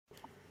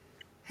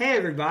Hey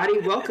everybody,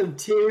 welcome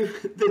to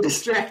the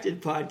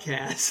Distracted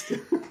Podcast.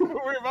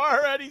 We've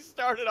already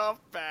started off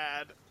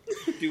bad.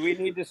 Do we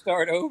need to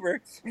start over?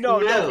 No.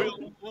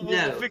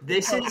 We'll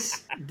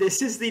fix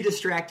This is the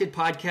Distracted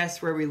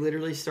Podcast where we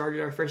literally started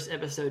our first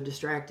episode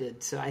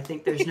distracted. So I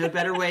think there's no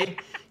better way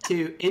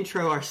to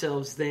intro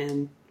ourselves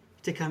than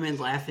to come in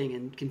laughing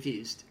and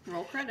confused.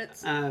 Roll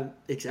credits.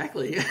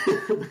 Exactly.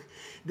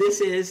 This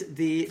is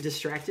the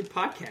Distracted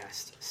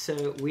Podcast.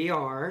 So we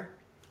are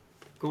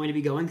going to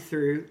be going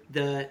through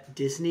the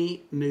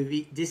Disney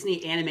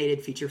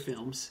animated feature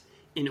films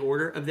in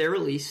order of their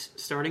release,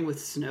 starting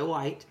with Snow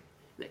White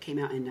that came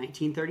out in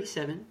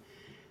 1937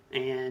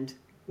 and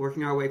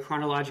working our way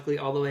chronologically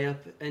all the way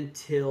up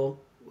until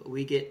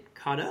we get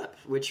caught up,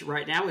 which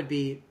right now would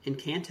be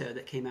Encanto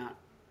that came out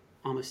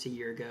almost a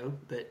year ago,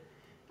 but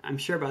I'm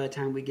sure by the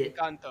time we get...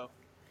 Encanto.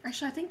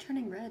 Actually, I think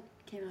Turning Red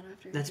came out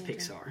after. That's Encanto.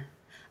 Pixar.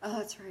 Oh,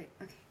 that's right.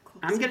 Okay, cool.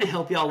 I'm going to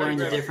help y'all learn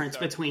the difference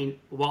between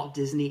Walt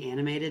Disney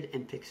Animated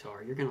and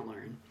Pixar. You're going to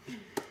learn.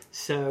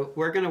 So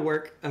we're going to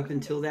work up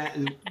until that,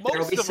 and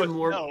there'll be some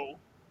more... Know.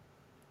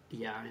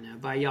 Yeah, I know.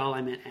 By y'all,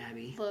 I meant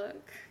Abby.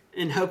 Look.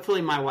 And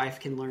hopefully my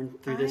wife can learn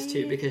through this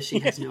too, because she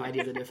has no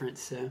idea the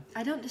difference. So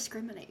I don't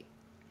discriminate.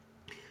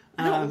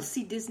 I don't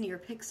see Disney or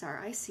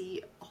Pixar. I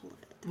see all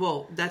of it.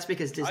 Well, that's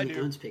because Disney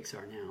owns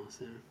Pixar now.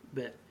 So,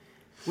 but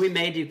we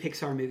may do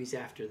Pixar movies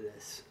after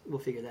this. We'll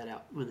figure that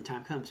out when the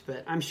time comes.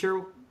 But I'm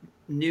sure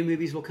new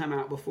movies will come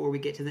out before we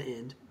get to the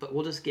end. But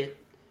we'll just get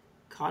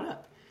caught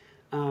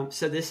up.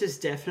 So this is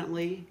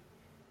definitely...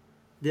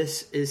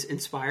 This is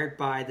inspired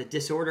by the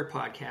Disorder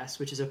podcast,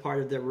 which is a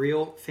part of the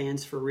Real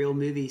Fans for Real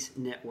Movies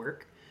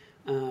network.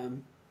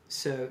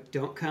 So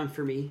don't come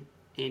for me,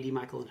 Andy,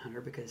 Michael, and Hunter,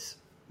 because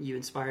you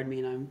inspired me,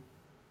 and I'm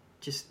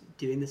just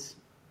doing this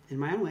in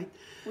my own way.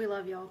 We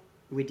love y'all.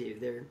 We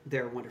do.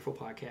 They're a wonderful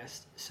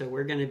podcast. So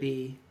we're going to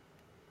be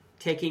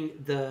taking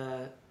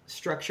the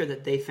structure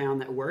that they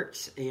found that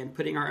works and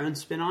putting our own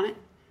spin on it.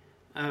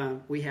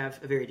 We have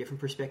a very different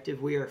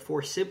perspective. We are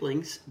four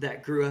siblings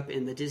that grew up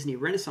in the Disney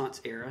Renaissance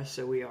era,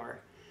 so we are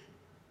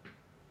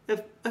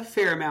a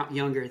fair amount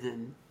younger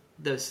than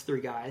those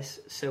three guys.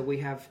 So we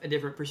have a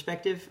different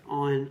perspective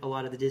on a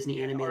lot of the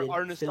Disney animated films.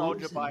 Our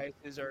nostalgia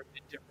biases are a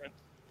bit different.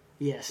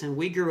 Yes, and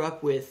we grew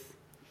up with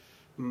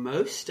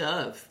most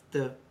of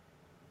the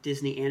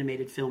Disney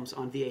animated films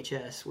on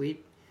VHS.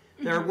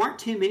 There weren't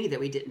too many that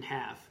we didn't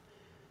have.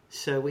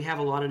 So we have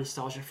a lot of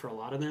nostalgia for a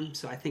lot of them,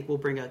 so I think we'll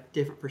bring a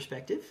different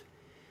perspective.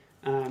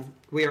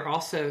 We are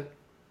also,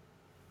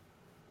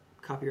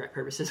 copyright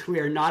purposes, we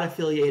are not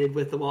affiliated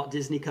with the Walt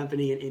Disney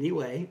Company in any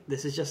way.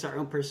 This is just our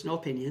own personal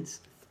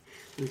opinions.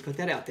 Let me put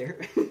that out there.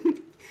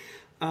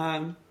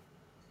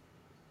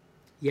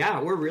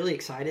 Yeah, we're really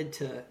excited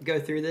to go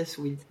through this.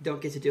 We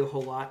don't get to do a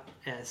whole lot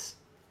as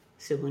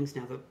siblings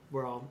now that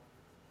we're all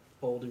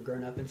old and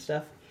grown up and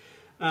stuff.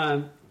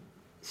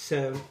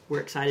 So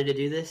we're excited to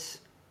do this.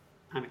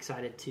 I'm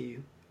excited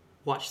to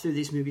watch through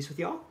these movies with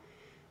y'all.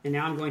 And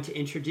now I'm going to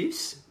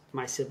introduce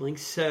my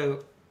siblings.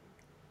 So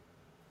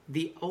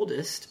the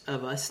oldest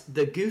of us,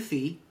 the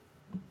goofy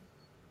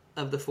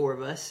of the four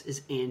of us,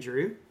 is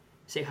Andrew.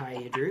 Say hi,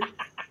 Andrew.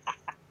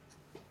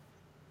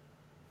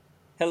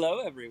 Hello,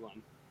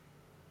 everyone.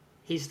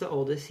 He's the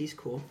oldest. He's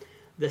cool.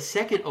 The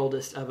second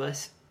oldest of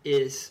us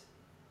is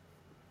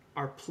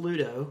our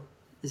Pluto,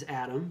 is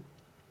Adam.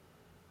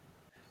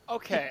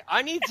 Okay,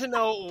 I need to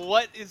know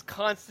what is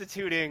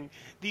constituting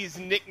these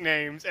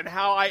nicknames and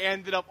how I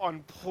ended up on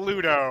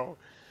Pluto.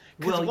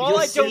 Because while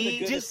I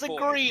don't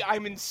disagree,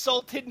 I'm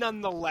insulted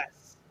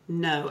nonetheless.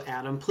 No,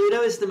 Adam.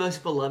 Pluto is the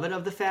most beloved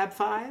of the Fab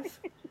Five.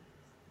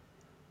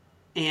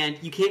 And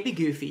you can't be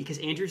Goofy, because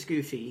Andrew's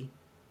Goofy.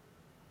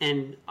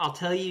 And I'll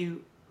tell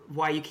you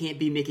why you can't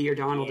be Mickey or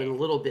Donald in a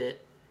little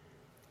bit.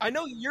 I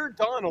know you're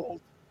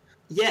Donald.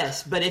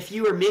 Yes, but if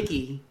you were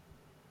Mickey,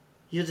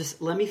 you'll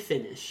just... Let me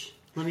finish.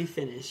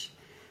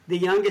 The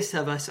youngest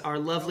of us, our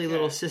lovely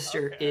little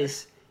sister,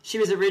 she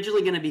was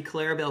originally going to be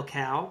Clarabelle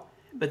Cow,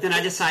 but then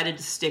I decided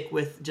to stick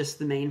with just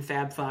the main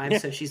Fab Five,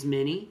 so she's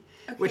Minnie,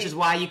 which is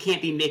why you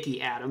can't be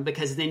Mickey, Adam,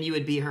 because then you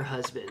would be her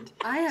husband.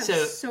 I have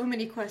so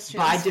many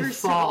questions. By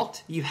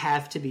default, you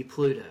have to be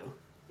Pluto.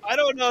 I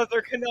don't know if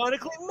they're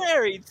canonically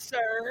married,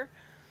 sir.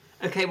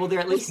 Okay, well,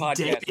 they're at least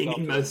dating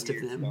in most of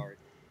them. Start.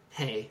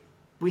 Hey,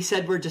 we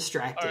said we're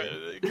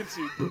distracted.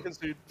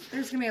 Concede.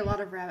 There's going to be a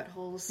lot of rabbit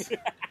holes.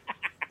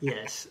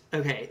 Yes.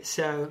 Okay,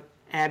 so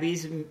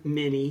Abby's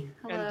Minnie.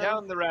 Hello. And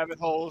down the rabbit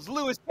holes.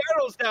 Lewis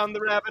Carroll's down the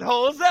rabbit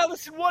holes.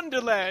 Alice in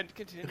Wonderland.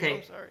 Continue. Okay,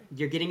 I'm sorry.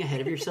 You're getting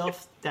ahead of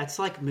yourself. That's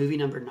like movie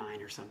number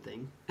 9 or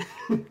something.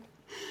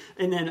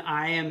 And then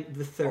I am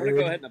the third. I want to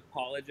go ahead and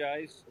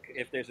apologize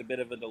if there's a bit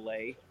of a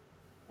delay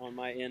on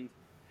my end.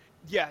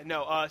 Yeah,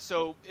 no.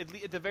 So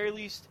at the very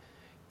least,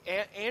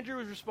 Andrew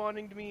is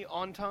responding to me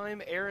on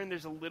time. Aaron,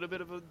 there's a little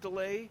bit of a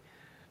delay.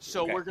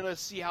 So we're gonna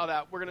see how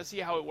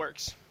it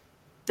works.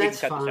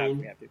 That's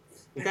fine.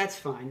 That's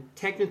fine.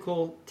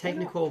 Technical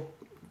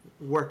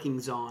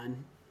workings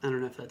on. I don't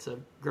know if that's a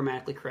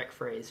grammatically correct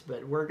phrase,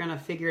 but we're going to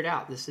figure it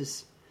out. This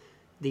is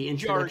the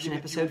introduction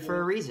episode for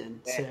a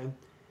reason. So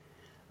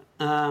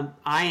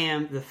I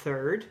am the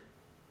third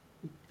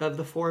of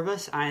the four of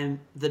us. I am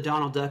the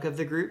Donald Duck of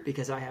the group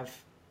because I have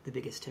the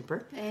biggest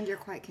temper. And you're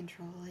quite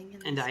controlling.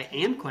 And I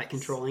am quite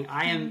controlling.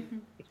 I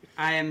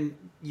am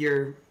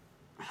your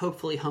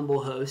hopefully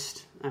humble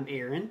host. I'm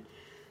Aaron.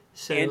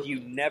 So, and you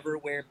never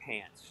wear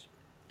pants.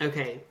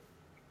 Okay.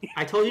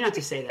 I told you not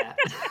to say that.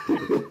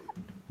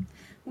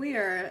 We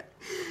are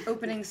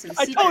opening some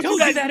secrets. I told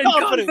you that in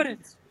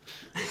confidence.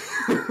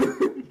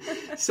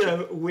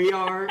 So we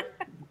are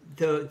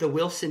the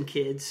Wilson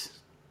kids.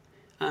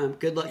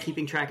 Good luck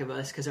keeping track of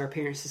us because our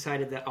parents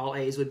decided that all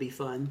A's would be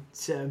fun.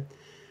 So,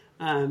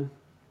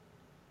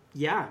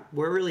 yeah,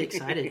 we're really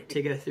excited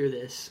to go through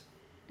this.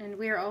 And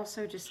we are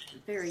also just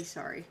very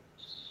sorry.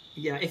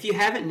 Yeah, if you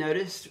haven't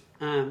noticed,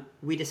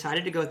 we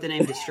decided to go with the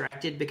name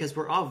Distracted because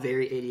we're all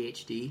very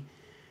ADHD.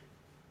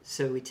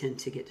 So we tend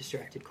to get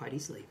distracted quite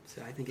easily.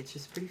 So I think it's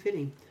just pretty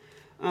fitting.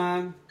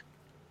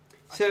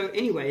 So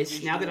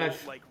anyways, now that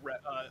I've...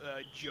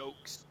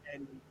 jokes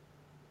and...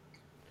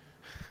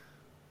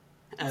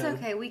 It's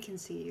okay, we can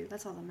see you.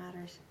 That's all that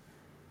matters.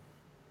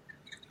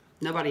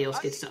 Nobody else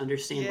gets to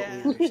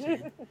understand what we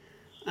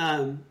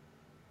understand.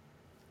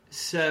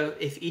 So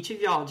if each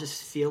of y'all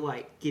just feel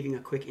like giving a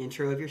quick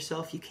intro of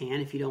yourself, you can.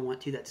 If you don't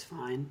want to, that's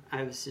fine.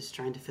 I was just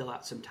trying to fill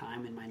out some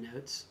time in my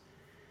notes.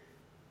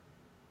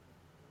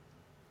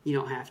 You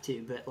don't have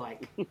to, but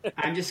like,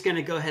 I'm just going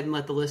to go ahead and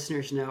let the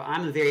listeners know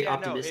I'm a very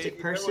optimistic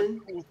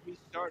person. Cool with me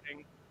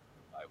starting,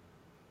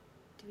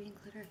 do we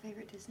include our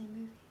favorite Disney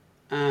movie?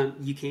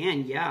 You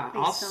can, yeah.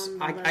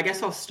 I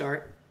guess I'll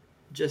start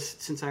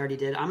just since I already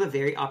did. I'm a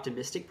very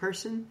optimistic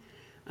person.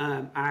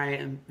 I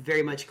am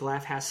very much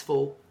glass half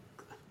full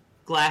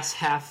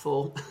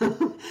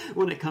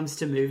when it comes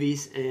to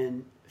movies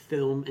and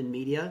film and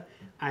media.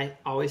 I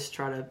always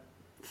try to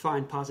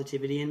find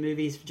positivity in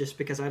movies just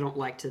because I don't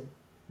like to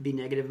be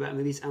negative about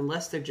movies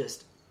unless they're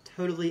just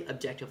totally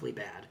objectively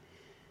bad.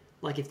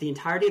 Like if the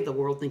entirety of the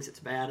world thinks it's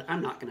bad,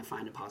 I'm not going to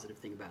find a positive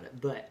thing about it.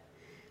 But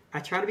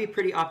I try to be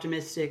pretty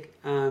optimistic.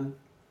 I'm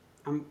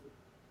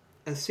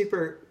a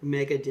super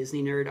mega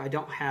Disney nerd. I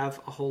don't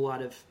have a whole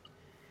lot of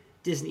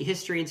Disney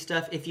history and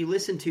stuff. If you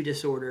listen to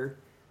Disorder,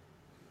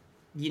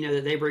 you know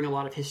that they bring a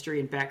lot of history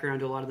and background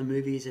to a lot of the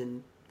movies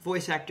and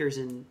voice actors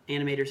and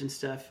animators and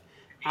stuff.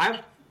 I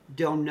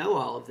don't know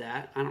all of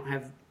that. I don't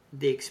have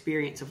the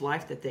experience of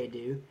life that they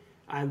do.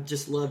 I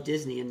just love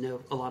Disney and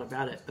know a lot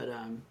about it. But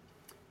I'm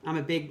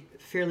a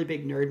fairly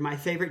big nerd. My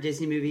favorite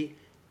Disney movie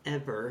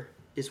ever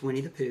is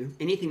Winnie the Pooh.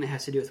 Anything that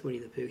has to do with Winnie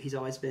the Pooh. He's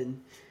always been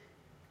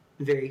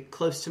very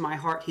close to my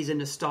heart. He's a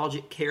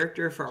nostalgic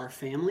character for our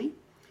family.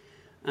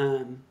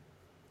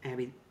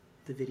 Abby,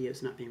 the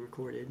video's not being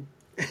recorded.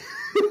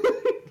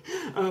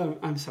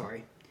 I'm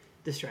sorry.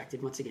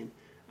 Distracted once again.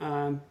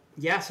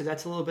 Yeah, so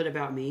that's a little bit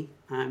about me.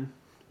 I'm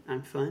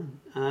fun.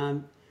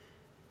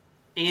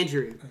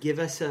 Andrew, give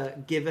us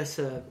an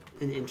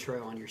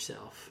intro on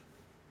yourself.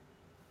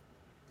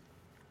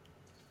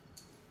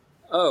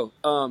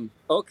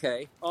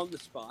 Okay, on the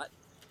spot.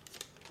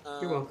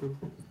 You're welcome.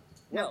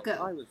 Well,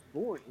 I was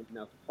born.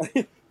 No.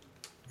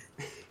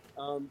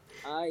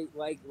 I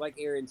like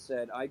Aaron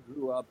said, I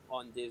grew up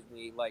on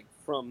Disney like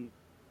from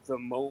the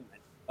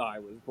moment I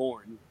was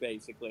born.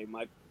 Basically,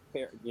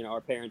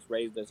 our parents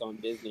raised us on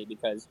Disney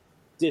because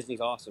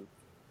Disney's awesome.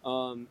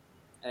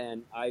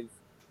 And I've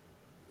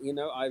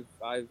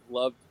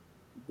loved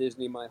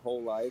Disney my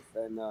whole life,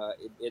 and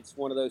it's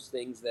one of those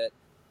things that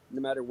no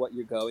matter what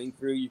you're going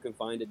through, you can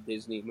find a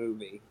Disney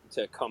movie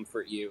to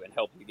comfort you and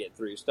help you get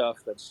through stuff.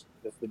 That's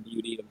the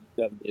beauty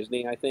of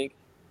Disney, I think.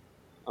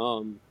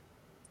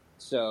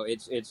 So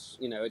it's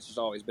just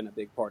always been a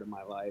big part of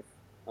my life,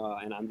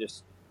 and I'm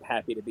just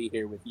happy to be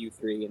here with you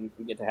three and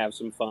get to have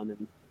some fun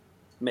and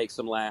make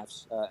some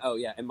laughs.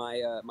 And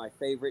my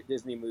favorite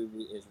Disney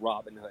movie is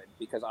Robin Hood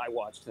because I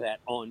watched that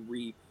on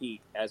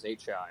repeat as a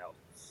child,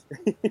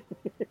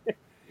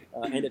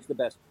 and it's the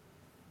best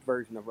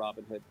version of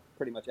Robin Hood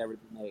pretty much ever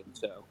been made.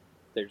 So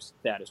there's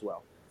that as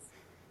well.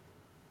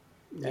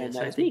 Yes,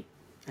 I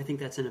think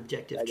that's an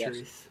objective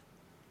truth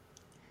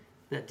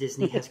that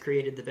Disney has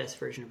created the best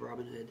version of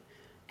Robin Hood.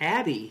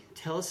 Abby,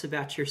 tell us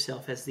about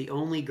yourself as the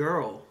only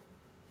girl.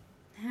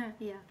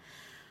 Yeah.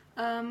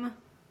 I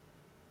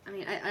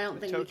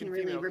don't think we can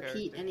really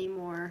repeat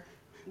anymore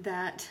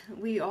that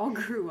we all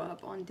grew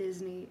up on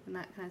Disney and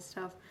that kind of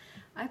stuff.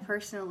 I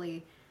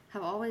personally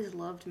have always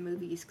loved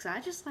movies because I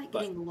just like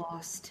getting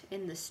lost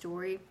in the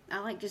story. I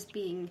like just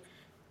being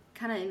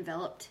kind of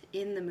enveloped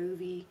in the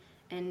movie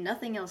and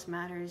nothing else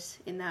matters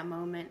in that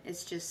moment.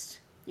 It's just,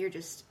 you're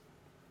just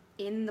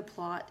in the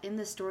plot, in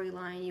the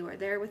storyline. You are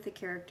there with the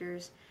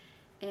characters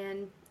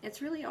and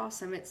it's really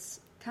awesome. It's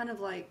kind of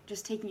like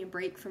just taking a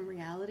break from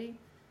reality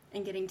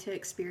and getting to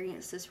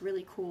experience this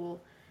really cool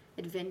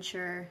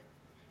adventure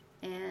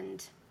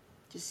and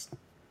just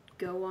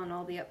go on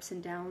all the ups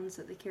and downs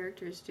that the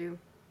characters do.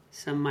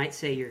 Some might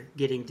say you're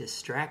getting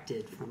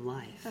distracted from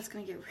life. That's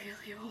going to get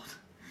really old.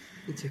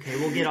 It's okay.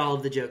 We'll get all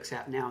of the jokes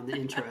out now in the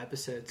intro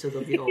episode, so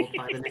they'll be old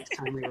by the next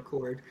time we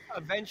record.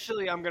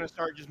 Eventually, I'm going to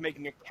start just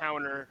making a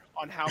counter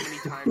on how many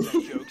times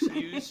that joke's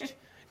used,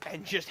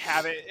 and just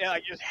have it,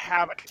 just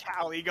have a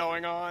tally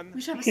going on.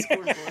 We should have a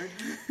scoreboard.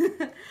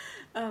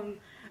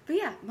 But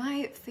yeah,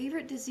 my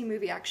favorite Disney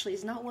movie actually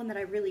is not one that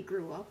I really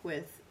grew up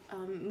with.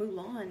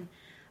 Mulan.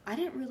 I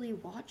didn't really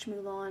watch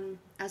Mulan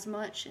as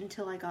much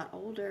until I got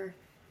older.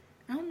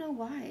 I don't know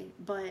why,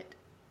 but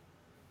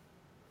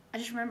I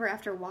just remember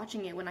after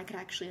watching it when I could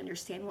actually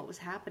understand what was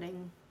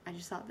happening, I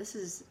just thought, this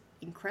is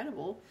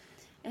incredible,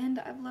 and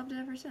I've loved it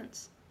ever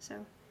since.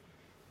 So,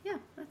 yeah,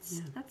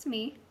 that's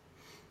me.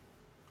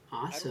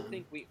 Awesome. I don't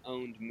think we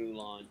owned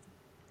Mulan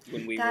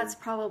when we That's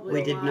were... probably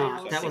we did why.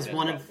 not. That was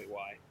one of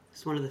why.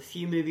 It's one of the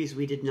few movies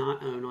we did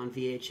not own on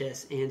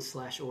VHS and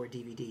 /or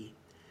DVD.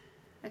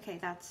 Okay,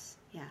 that's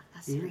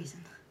the reason.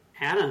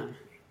 Adam.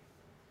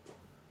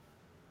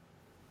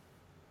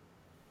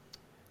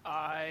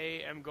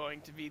 I am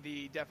going to be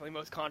the definitely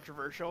most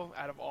controversial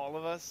out of all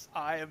of us.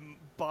 I am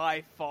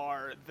by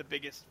far the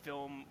biggest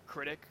film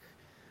critic.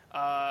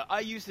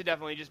 I used to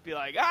definitely just be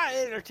like,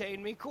 it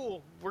entertained me,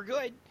 cool, we're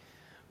good.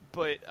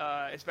 But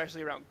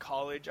especially around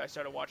college, I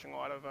started watching a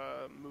lot of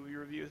movie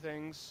review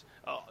things,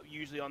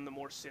 usually on the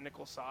more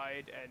cynical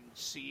side, and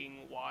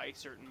seeing why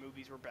certain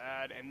movies were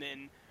bad. And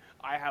then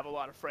I have a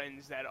lot of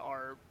friends that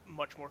are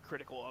much more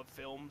critical of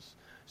films,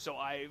 so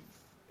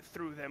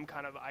through them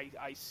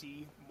I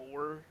see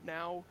more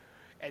now.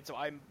 And so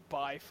I'm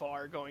by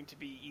far going to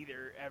be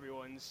either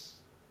everyone's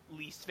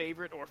least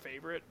favorite or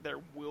favorite. There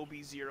will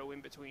be zero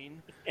in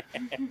between.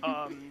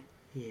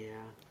 Yeah.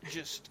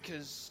 Just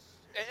because...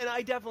 And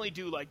I definitely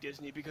do like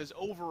Disney because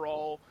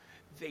overall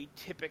they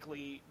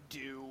typically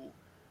do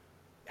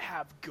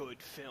have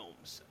good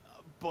films.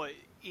 But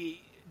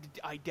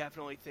I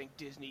definitely think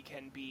Disney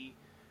can be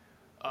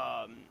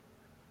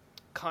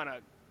kind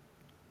of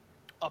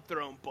up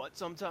their own butt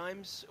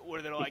sometimes,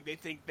 where they're like, they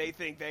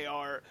think they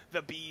are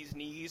the bee's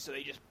knees, so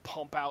they just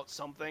pump out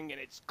something and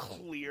it's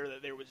clear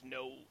that there was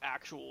no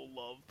actual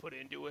love put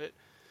into it.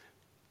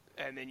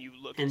 And then you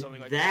look at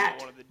something like that,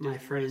 one of the my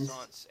Disney friends,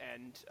 Renaissance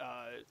and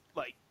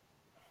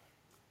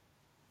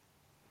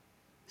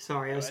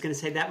Sorry, I was going to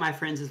say that, my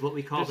friends, is what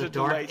we call the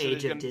dark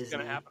age of Disney. It's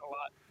going to happen a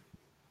lot.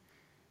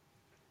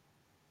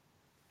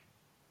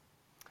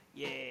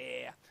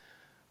 Yeah.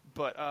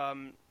 But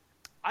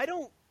I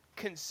don't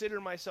consider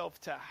myself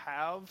to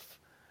have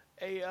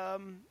a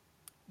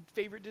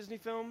favorite Disney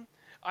film.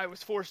 I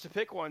was forced to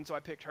pick one, so I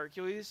picked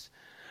Hercules.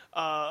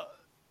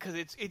 Because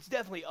it's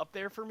definitely up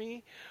there for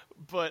me.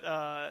 But,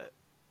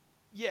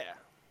 yeah.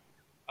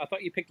 I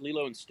thought you picked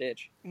Lilo and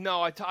Stitch.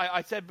 No,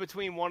 I said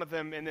between one of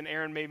them, and then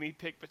Aaron made me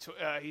pick.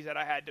 He said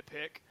I had to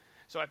pick,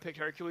 so I picked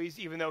Hercules.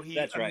 Even though he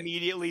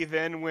immediately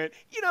then went,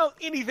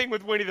 anything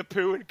with Winnie the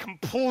Pooh, and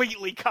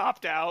completely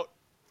copped out.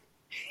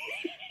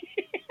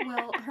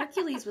 Well,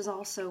 Hercules was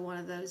also one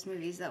of those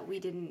movies that we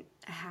didn't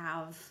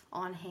have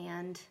on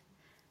hand,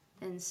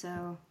 and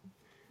so.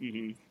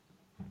 Mm-hmm.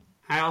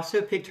 I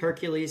also picked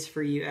Hercules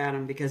for you,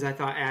 Adam, because I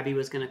thought Abby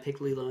was going to pick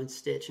Lilo and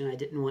Stitch, and I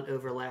didn't want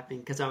overlapping,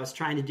 because I was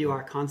trying to do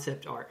our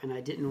concept art, and I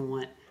didn't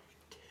want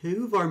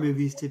two of our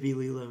movies to be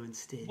Lilo and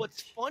Stitch.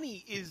 What's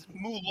funny is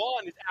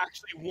Mulan is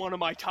actually one of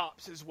my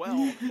tops as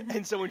well,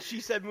 and so when she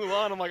said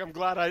Mulan, I'm like, I'm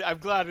glad I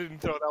didn't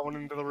throw that one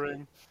into the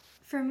ring.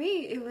 For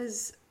me,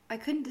 I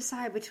couldn't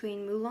decide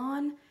between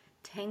Mulan,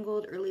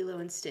 Tangled, or Lilo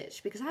and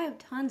Stitch, because I have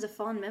tons of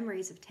fond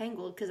memories of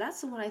Tangled, because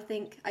that's the one I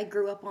think I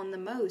grew up on the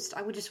most.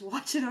 I would just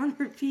watch it on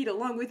repeat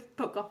along with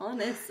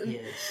Pocahontas and,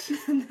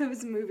 and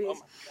those movies. Oh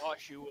my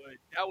gosh, you would.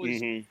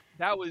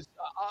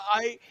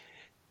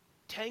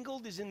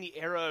 Tangled is in the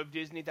era of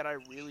Disney that I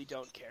really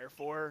don't care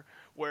for,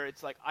 where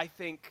it's like, I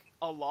think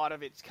a lot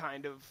of it's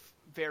kind of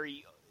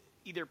very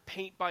either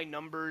paint by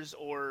numbers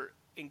or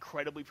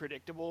incredibly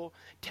predictable.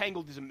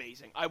 Tangled is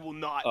amazing. I will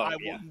not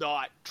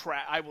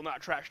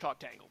trash talk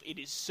Tangled. It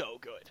is so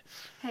good.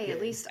 Hey, at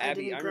least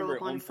Abby, I didn't grow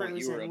up on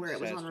Frozen where it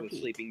was on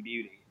repeat. Sleeping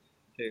Beauty,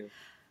 too.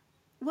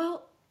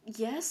 Well,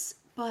 yes,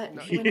 but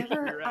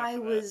whenever I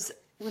was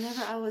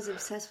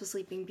obsessed with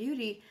Sleeping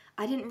Beauty,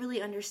 I didn't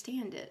really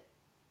understand it.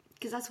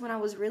 Because that's when I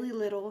was really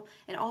little,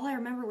 and all I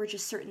remember were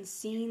just certain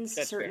scenes,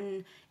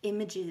 certain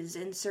images,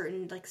 and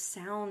certain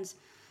sounds.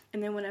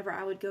 And then whenever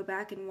I would go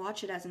back and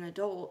watch it as an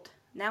adult,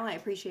 now I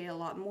appreciate it a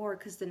lot more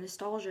because the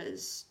nostalgia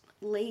is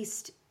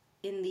laced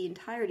in the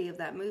entirety of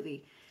that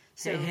movie.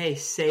 So, hey,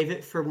 save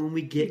it for when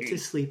we get to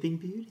Sleeping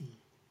Beauty.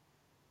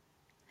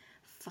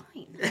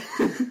 Fine.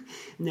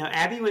 Now,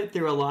 Abby went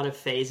through a lot of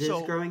phases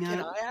growing up.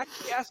 Can I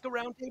actually ask a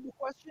roundtable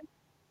question?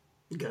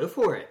 Go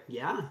for it,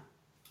 yeah.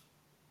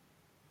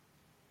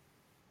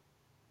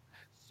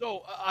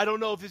 So, I don't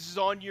know if this is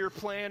on your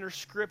plan or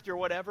script or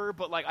whatever,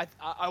 but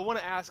I want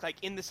to ask,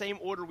 in the same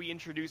order we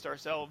introduced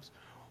ourselves,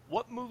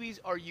 what movies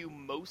are you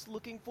most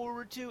looking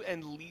forward to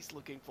and least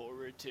looking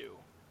forward to?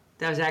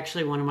 That was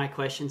actually one of my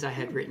questions I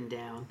had written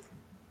down.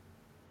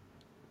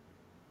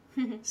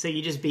 So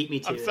you just beat me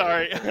to it. I'm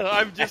sorry.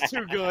 I'm just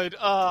too good.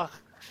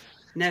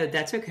 No,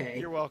 that's okay.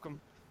 You're welcome.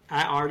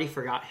 I already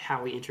forgot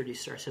how we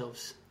introduced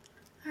ourselves.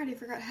 I already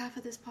forgot half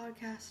of this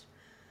podcast.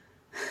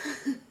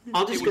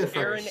 I'll just go first.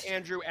 Aaron,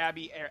 Andrew,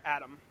 Abby,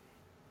 Adam.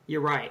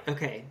 You're right.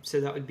 Okay, so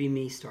that would be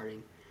me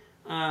starting.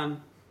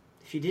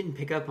 If you didn't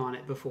pick up on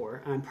it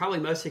before, I'm probably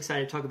most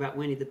excited to talk about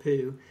Winnie the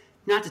Pooh.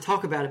 Not to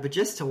talk about it, but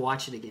just to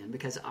watch it again,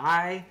 because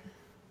I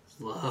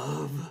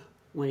love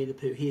Winnie the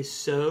Pooh. He is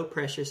so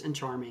precious and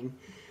charming,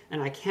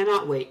 and I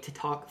cannot wait to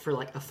talk for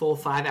like a full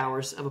 5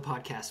 hours of a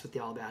podcast with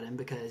y'all about him,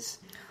 because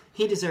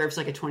he deserves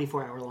like a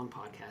 24-hour-long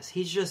podcast.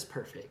 He's just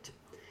perfect.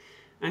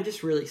 I'm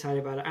just really excited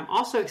about it. I'm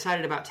also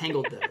excited about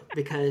Tangled, though,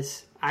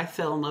 because I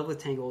fell in love with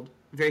Tangled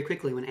very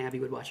quickly when Abby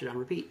would watch it on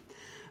repeat.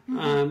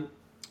 Mm-hmm.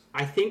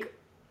 I think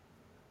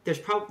there's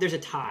a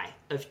tie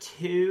of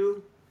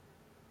two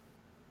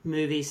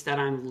movies that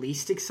I'm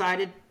least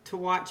excited to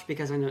watch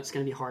because I know it's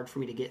going to be hard for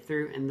me to get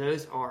through, and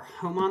those are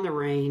Home on the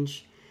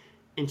Range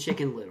and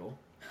Chicken Little.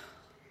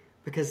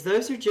 Because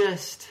those are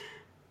just...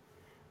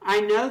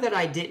 I know that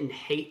I didn't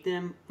hate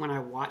them when I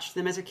watched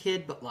them as a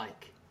kid, but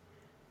like...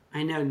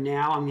 I know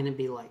now I'm going to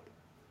be like,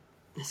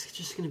 it's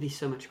just going to be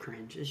so much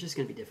cringe. It's just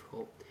going to be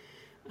difficult.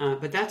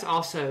 But that's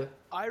also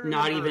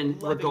not even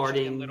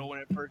regarding... Chicken Little when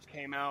it first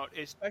came out,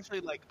 especially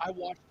like I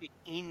watched it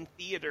in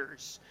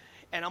theaters,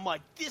 and I'm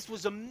like, this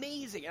was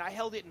amazing, and I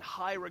held it in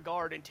high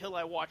regard until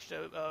I watched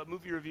a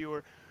movie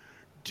reviewer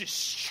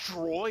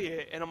destroy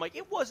it, and I'm like,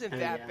 it wasn't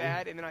that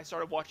bad, and then I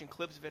started watching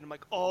clips of it, and I'm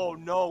like, oh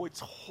no, it's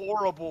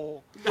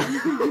horrible.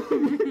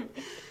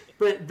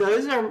 But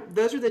those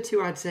are the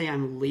two I'd say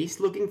I'm least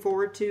looking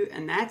forward to,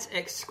 and that's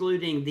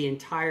excluding the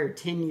entire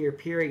 10-year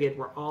period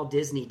where all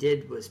Disney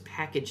did was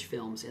package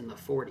films in the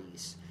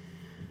 40s.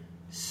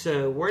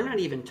 So we're not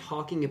even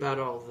talking about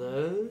all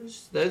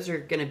those. Those are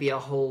going to be a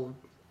whole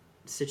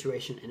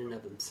situation in and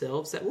of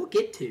themselves that we'll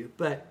get to,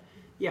 but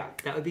yeah,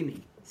 that would be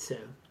me. So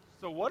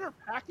what are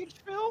package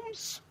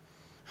films?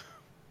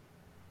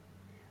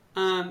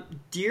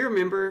 Do you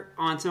remember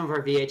on some of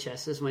our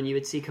VHSs when you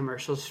would see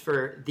commercials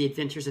for The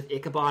Adventures of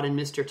Ichabod and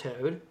Mr.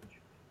 Toad?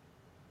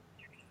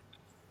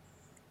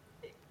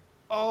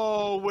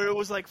 Oh, where it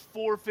was like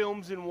 4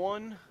 films in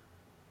one?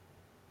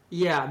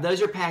 Yeah,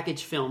 those are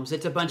package films.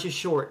 It's a bunch of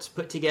shorts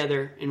put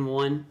together in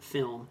one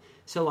film.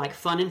 So like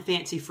Fun and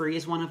Fancy Free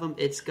is one of them.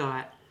 It's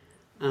got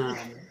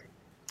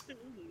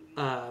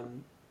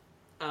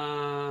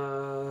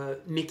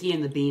Mickey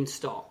and the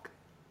Beanstalk.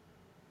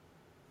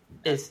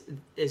 Is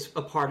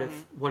a part of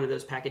one of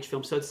those package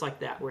films. So it's like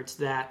that, where it's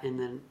that and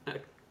then a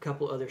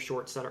couple other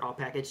shorts that are all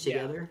packaged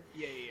together.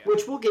 Yeah.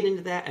 Which we'll get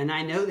into that, and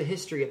I know the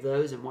history of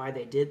those and why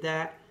they did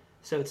that.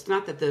 So it's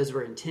not that those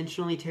were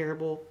intentionally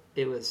terrible.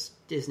 It was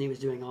Disney was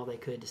doing all they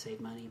could to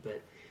save money,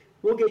 but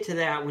we'll get to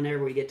that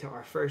whenever we get to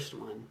our first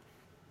one,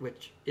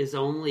 which is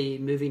only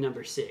movie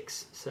number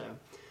 6. So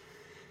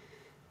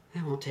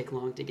that won't take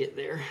long to get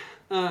there.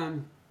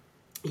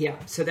 Yeah,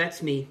 so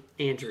that's me,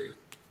 Andrew.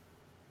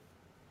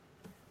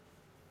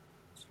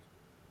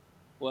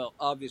 Well,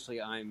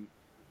 obviously, I'm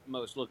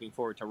most looking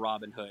forward to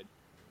Robin Hood,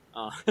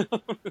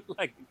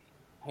 like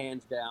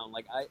hands down.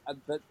 Like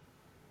but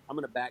I'm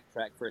going to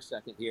backtrack for a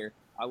second here.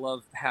 I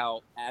love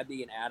how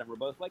Abby and Adam were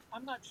both like,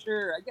 I'm not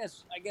sure. I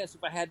guess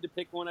if I had to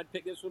pick one, I'd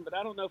pick this one, but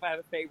I don't know if I have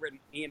a favorite.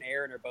 And me and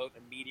Aaron are both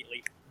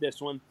immediately this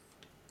one.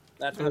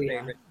 That's my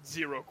favorite.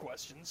 0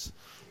 questions.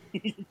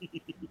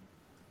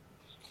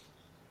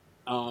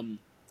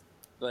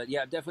 But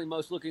yeah, definitely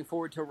most looking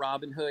forward to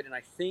Robin Hood, and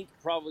I think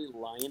probably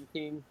Lion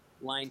King.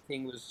 Lion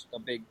King was a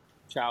big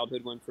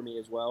childhood one for me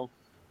as well.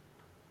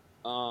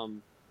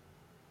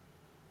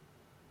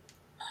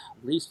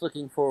 Least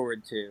looking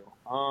forward to.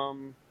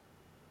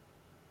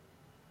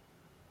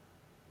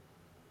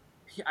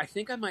 I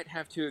think I might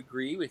have to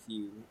agree with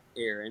you,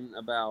 Aaron,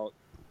 about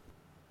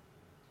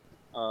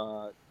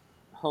Home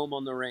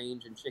on the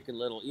Range and Chicken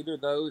Little. Either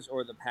those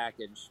or the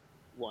package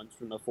ones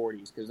from the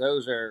 40s, because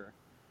those are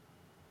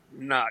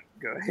not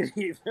good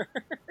either.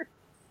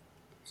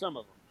 Some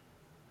of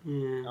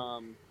them.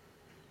 Yeah.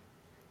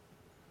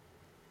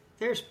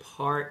 There's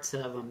parts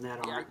of them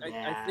that aren't bad.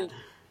 I think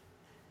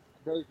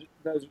those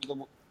are the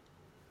more...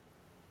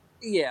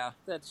 Yeah,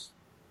 that's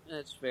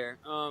fair.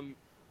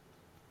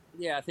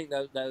 Yeah, I think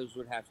those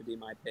would have to be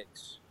my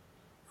picks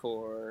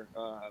for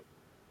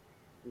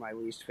my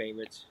least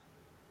favorites.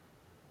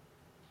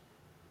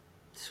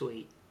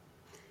 Sweet.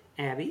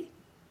 Abby?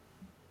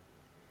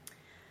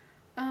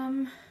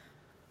 To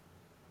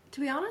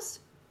be honest,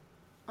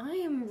 I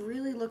am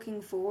really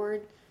looking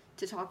forward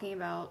to talking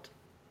about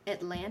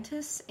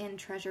Atlantis and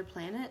Treasure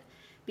Planet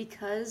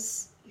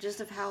because just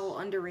of how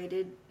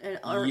underrated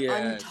or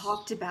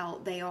untalked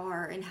about they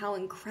are and how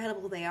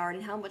incredible they are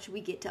and how much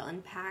we get to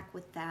unpack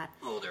with that.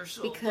 Oh, they're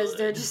so because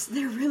good.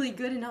 they're really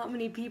good and not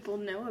many people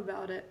know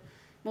about it.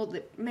 Well,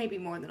 maybe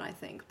more than I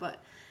think,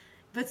 but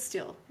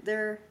still,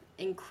 they're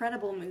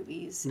incredible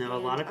movies. No, a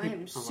lot of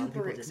people excited.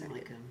 didn't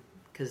like them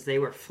because they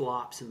were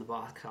flops in the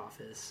box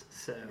office.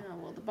 So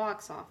well, the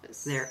box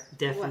office, they're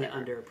definitely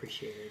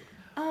underappreciated.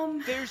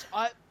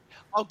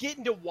 I'll get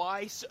into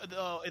why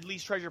at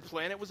least Treasure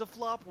Planet was a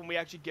flop when we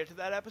actually get to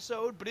that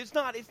episode, but it's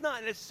not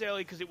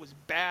necessarily because it was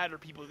bad or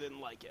people didn't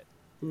like it.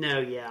 No,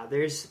 yeah,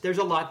 there's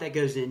a lot that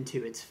goes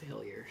into its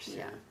failure. So.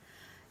 Yeah.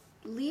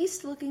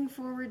 Least looking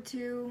forward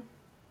to,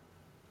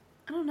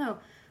 I don't know,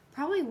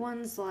 probably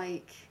ones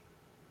like,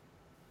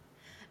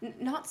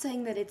 not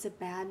saying that it's a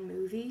bad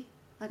movie,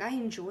 like I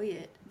enjoy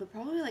it, but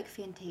probably like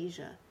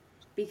Fantasia,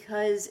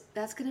 because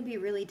that's going to be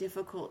really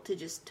difficult to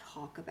just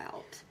talk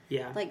about.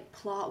 Yeah. Like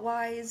plot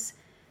wise,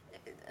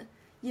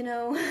 you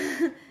know.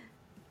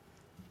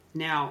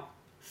 Now,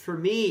 for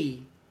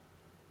me,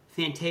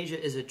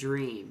 Fantasia is a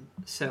dream.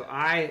 So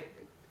I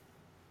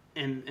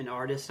am an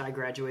artist. I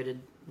graduated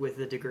with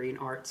a degree in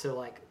art. So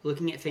like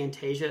looking at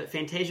Fantasia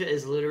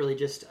is literally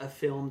just a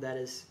film that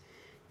is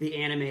the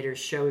animators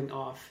showing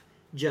off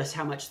just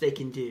how much they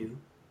can do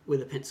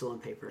with a pencil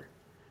and paper.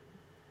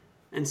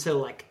 And so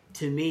like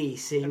to me,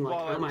 seeing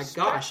like, oh my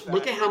gosh,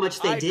 look at how much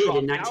they did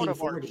in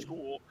 1940.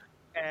 School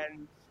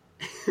and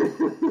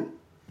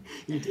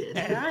you did.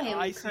 And I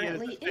am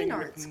currently in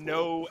art school.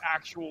 No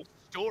actual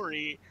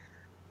story.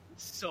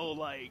 So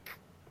like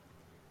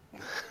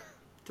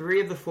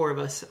 3 of the 4 of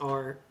us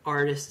are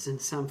artists in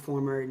some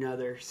form or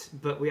another,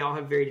 but we all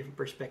have very different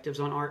perspectives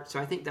on art. So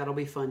I think that'll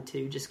be fun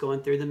too, just going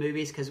through the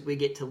movies, because we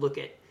get to look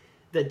at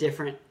the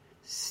different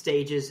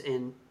stages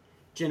and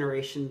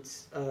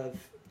generations of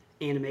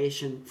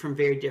animation from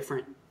very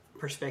different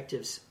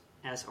perspectives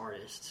as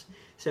artists.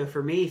 So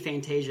for me,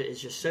 Fantasia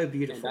is just so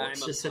beautiful.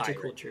 It's just such a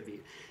cool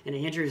tribute. And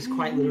Andrew is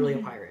quite literally a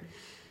pirate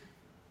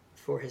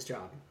for his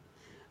job.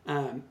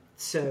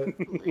 So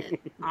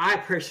I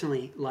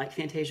personally like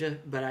Fantasia,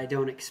 but I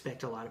don't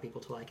expect a lot of people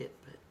to like it.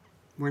 But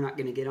we're not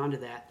going to get onto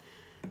that.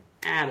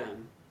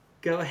 Adam,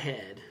 go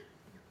ahead.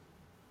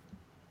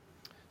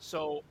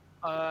 So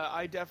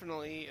I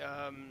definitely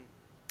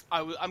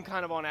I'm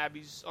kind of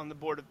on the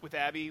board with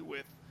Abby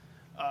with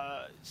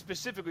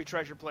specifically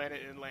Treasure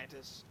Planet and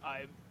Atlantis.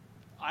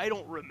 I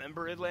don't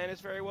remember Atlantis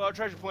very well.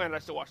 Treasure Planet I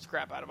still watch the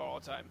crap out of all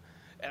the time,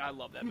 and I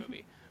love that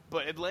movie.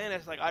 But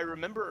Atlantis, like, I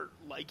remember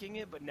liking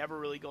it, but never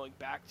really going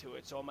back to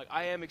it. So I'm like,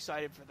 I am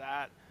excited for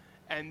that.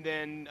 And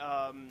then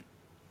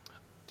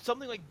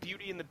something like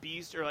Beauty and the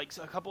Beast, or like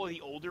a couple of the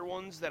older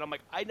ones that I'm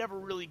like, I never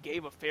really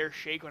gave a fair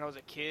shake when I was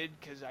a kid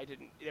because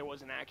there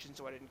wasn't action,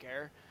 so I didn't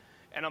care.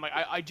 And I'm like,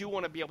 I do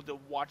want to be able to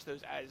watch those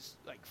as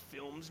like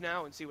films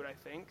now and see what I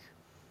think.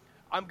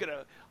 I'm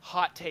gonna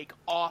hot take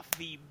off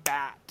the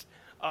bat.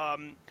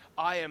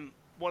 I am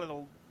one of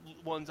the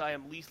ones I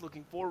am least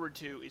looking forward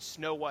to is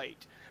Snow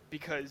White,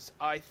 because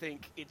I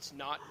think it's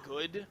not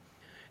good,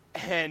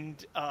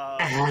 and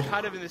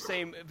kind of in the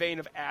same vein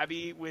of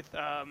Abby with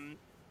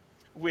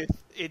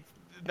it,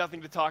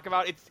 nothing to talk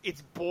about.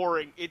 It's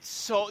boring. It's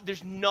so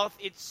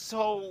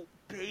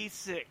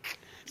basic.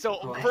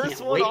 So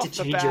first one off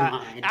the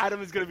bat,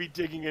 Adam is going to be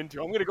digging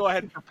into. I'm going to go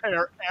ahead and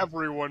prepare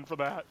everyone for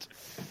that.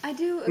 I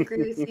do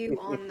agree with you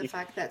on the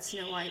fact that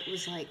Snow White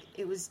was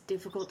it was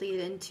difficult to get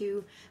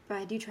into, but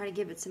I do try to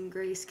give it some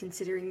grace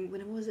considering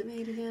when was it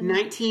made again?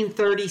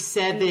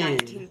 1937.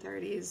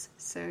 1930s.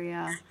 So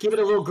yeah. Give it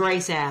a little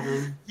grace,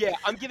 Adam. Yeah,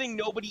 I'm giving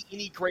nobody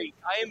any grace.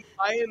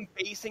 I am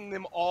basing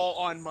them all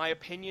on my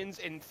opinions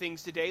and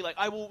things today. Like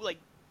I will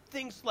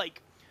things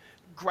like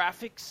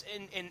graphics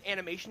and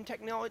animation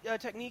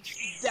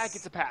techniques that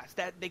gets a pass.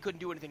 That they couldn't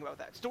do anything about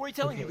that.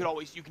 Storytelling,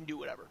 okay. You can do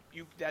whatever.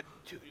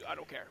 I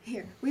don't care.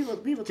 Here we will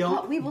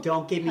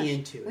don't get me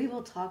into it. We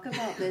will talk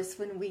about this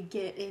when we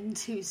get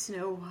into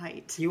Snow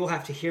White. You will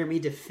have to hear me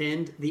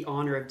defend the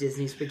honor of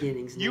Disney's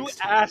beginnings. You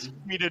asked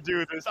me to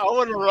do this. I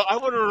want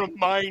to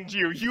remind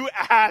you. You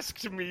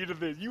asked me to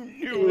this. You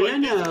knew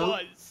what this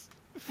was.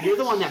 You're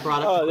the one that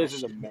brought up. This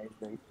is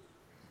amazing.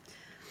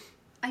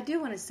 I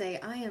do want to say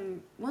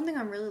one thing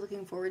I'm really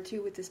looking forward to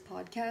with this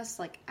podcast,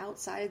 like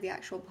outside of the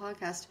actual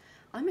podcast,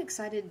 I'm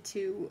excited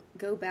to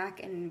go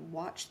back and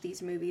watch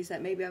these movies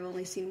that maybe I've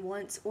only seen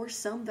once, or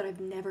some that I've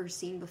never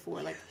seen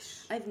before. Like,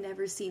 I've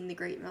never seen The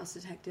Great Mouse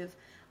Detective.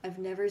 I've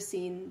never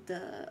seen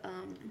the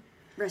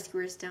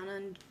Rescuers Down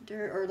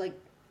Under, or like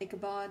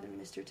Ichabod and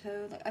Mr.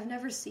 Toad. Like, I've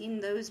never seen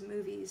those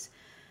movies.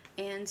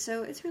 And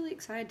so it's really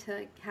excited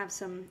to have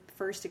some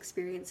first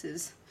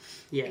experiences.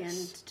 Yes.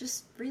 And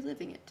just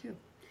reliving it too.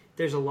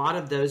 There's a lot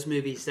of those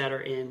movies that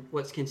are in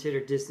what's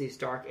considered Disney's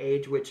Dark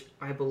Age, which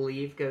I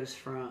believe goes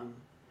from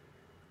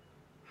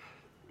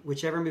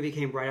whichever movie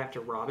came right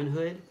after Robin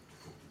Hood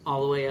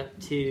all the way up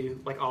to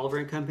like Oliver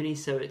and Company.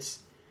 So it's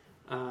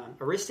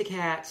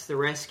Aristocats, The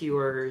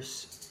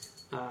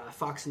Rescuers,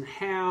 Fox and the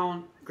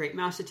Hound, Great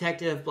Mouse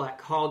Detective, Black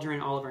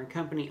Cauldron, Oliver and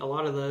Company. A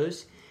lot of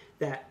those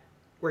that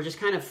were just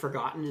kind of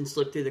forgotten and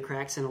slipped through the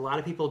cracks, and a lot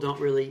of people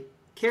don't really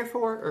care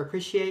for or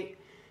appreciate.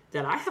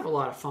 That I have a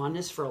lot of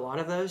fondness for a lot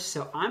of those,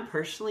 so I'm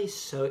personally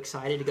so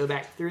excited to go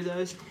back through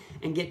those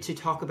and get to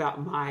talk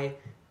about my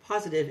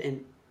positive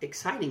and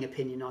exciting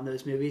opinion on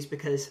those movies,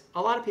 because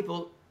a lot of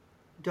people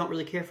don't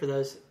really care for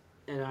those,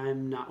 and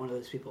I'm not one of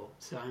those people.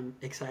 So I'm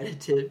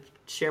excited to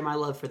share my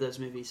love for those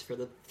movies for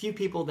the few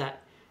people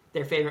that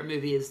their favorite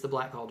movie is The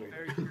Black Cauldron.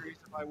 Very curious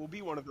if I will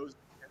be one of those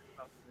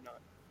or not.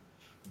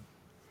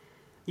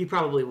 You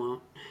probably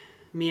won't.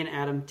 Me and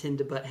Adam tend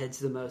to butt heads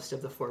the most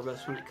of the 4 of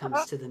us when it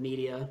comes to the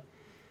media.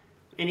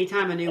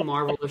 anytime a new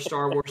Marvel or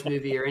Star Wars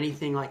movie or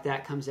anything like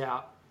that comes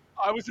out,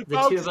 I was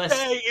about to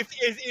say,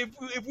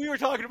 if we were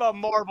talking about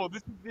Marvel,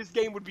 this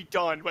game would be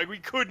done. Like, we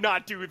could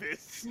not do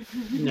this.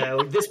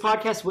 No, this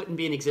podcast wouldn't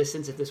be in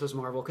existence if this was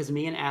Marvel, because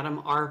me and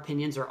Adam, our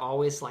opinions are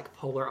always like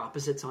polar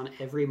opposites on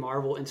every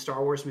Marvel and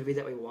Star Wars movie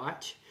that we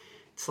watch.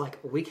 It's like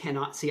we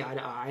cannot see eye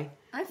to eye.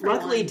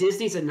 Luckily,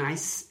 Disney's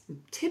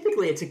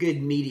typically it's a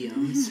good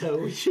medium, so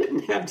we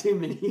shouldn't have too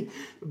many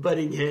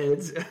butting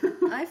heads.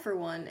 I, for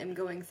one, am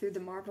going through the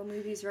Marvel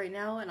movies right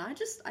now, and I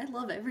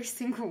love every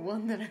single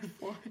one that I've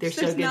watched. They're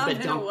so good, not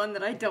but been one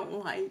that I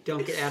don't like.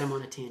 Don't get Adam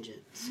on a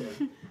tangent. So,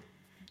 okay.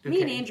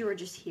 Me and Andrew are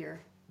just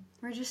here.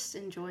 We're just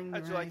enjoying the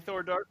ride. That's like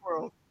Thor: Dark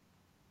World.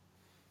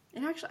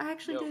 And I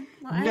actually did.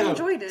 I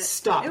enjoyed it.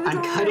 Stop!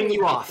 I'm cutting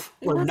you off.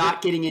 We're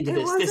not getting into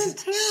this. This is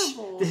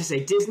terrible. This is a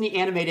Disney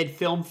animated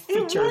film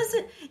feature.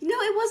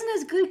 It wasn't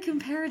as good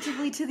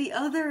comparatively to the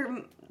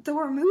other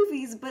Thor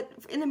movies, but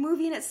in a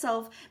movie in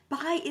itself,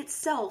 by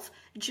itself,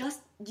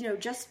 just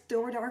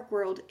Thor: Dark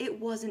World, it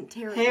wasn't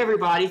terrible. Hey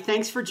everybody!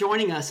 Thanks for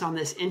joining us on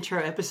this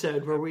intro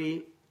episode where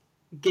we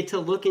get to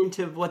look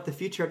into what the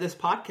future of this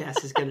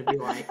podcast is going to be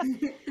like.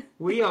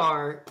 We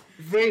are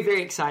very,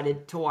 very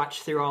excited to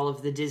watch through all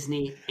of the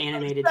Disney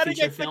animated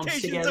feature films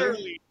together.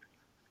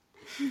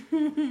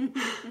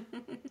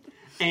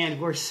 And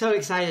we're so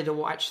excited to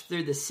watch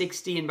through the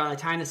 60, and by the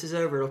time this is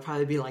over, it'll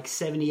probably be like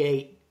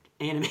 78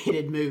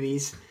 animated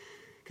movies,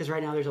 because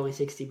right now there's only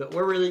 60. But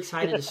we're really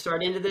excited to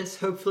start into this.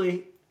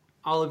 Hopefully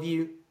all of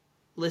you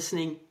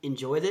listening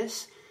enjoy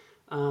this.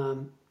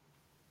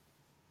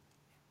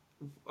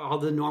 All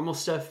the normal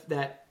stuff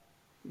that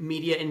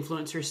media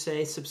influencers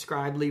say,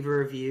 subscribe, leave a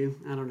review,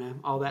 I don't know,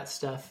 all that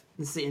stuff.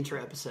 This is the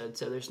intro episode,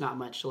 so there's not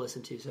much to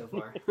listen to so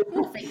far.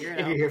 We'll figure it out.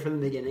 If you're here from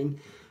the beginning.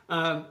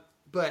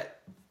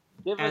 But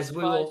give as us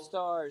we 5 will...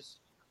 stars.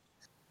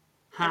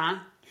 Huh?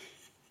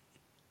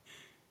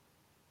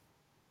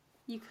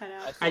 You cut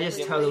out. I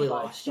just totally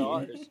lost you.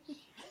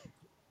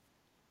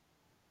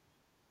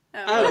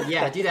 Oh,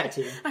 yeah, do that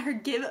too. I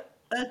heard give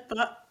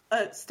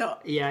a star.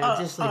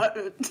 Yeah,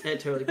 it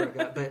totally broke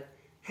up. But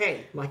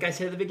hey, like I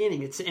said at the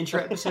beginning, it's an intro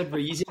episode. We're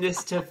using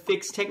this to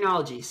fix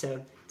technology,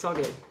 so it's all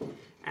good.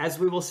 As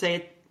we will say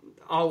it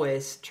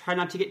always, try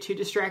not to get too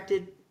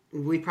distracted.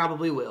 We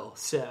probably will.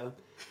 So,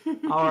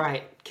 all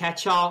right,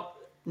 catch y'all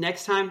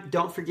next time.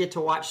 Don't forget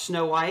to watch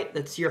Snow White.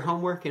 That's your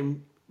homework,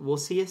 and we'll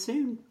see you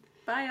soon.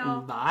 Bye,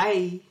 y'all.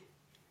 Bye.